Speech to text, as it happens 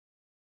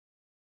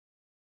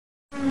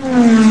Hey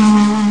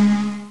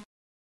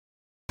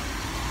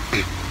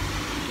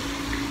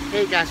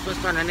guys, what's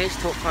going on? This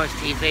Talk Forest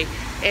TV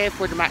here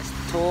for the match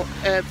talk.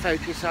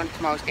 Focus on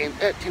tonight's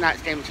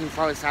game between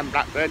Forest and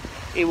Blackburn.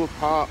 It will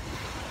part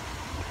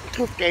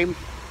tough game.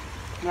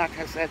 Like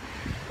I said,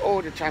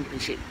 all the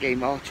championship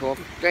game are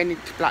tough. Going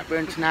into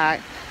Blackburn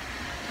tonight,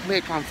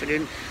 we're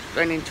confident.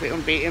 Going into it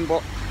unbeaten,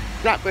 but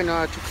Blackburn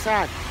are a tough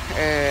side.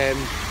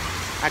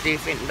 I do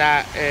think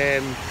that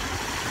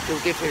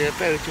they'll give it a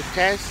very tough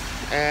test.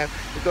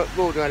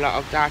 We'll do a lot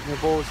of darting the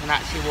balls and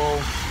actually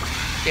will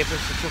give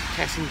us a tough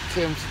test in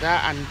terms of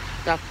that, and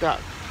they've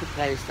got good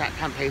players that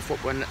can play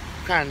football and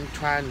can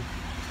try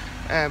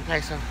and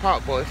play some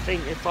part. But I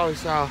think if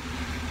Forest are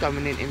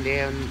dominant in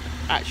there and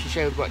actually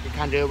showed what they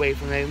can do away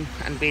from home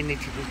and being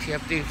nitty-gritty, I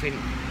do think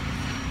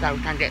that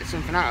we can get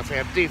something out of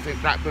it. I do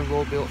think Blackburn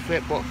will be up for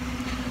it, but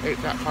I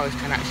hope that Forest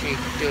can actually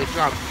do a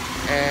job.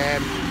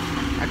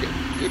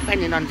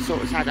 Depending on the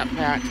sort of side that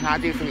play out tonight, I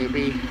do think it'll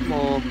be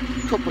more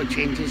couple of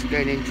changes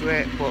going into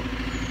it, but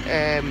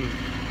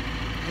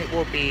it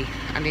will be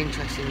an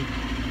interesting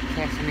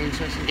test, an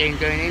interesting game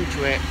going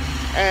into it.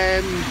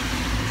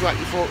 What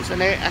your thoughts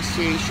on it, as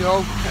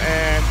usual?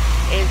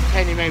 It's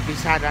Tony Mowbray's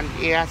side and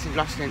he hasn't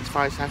lost against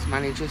Forest as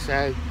manager,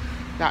 so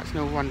that's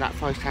no one that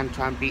Forest can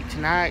try and beat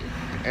tonight.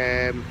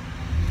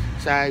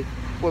 So,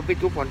 will be a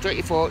good one. Drop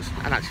your thoughts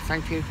and actually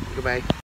thank you. Goodbye.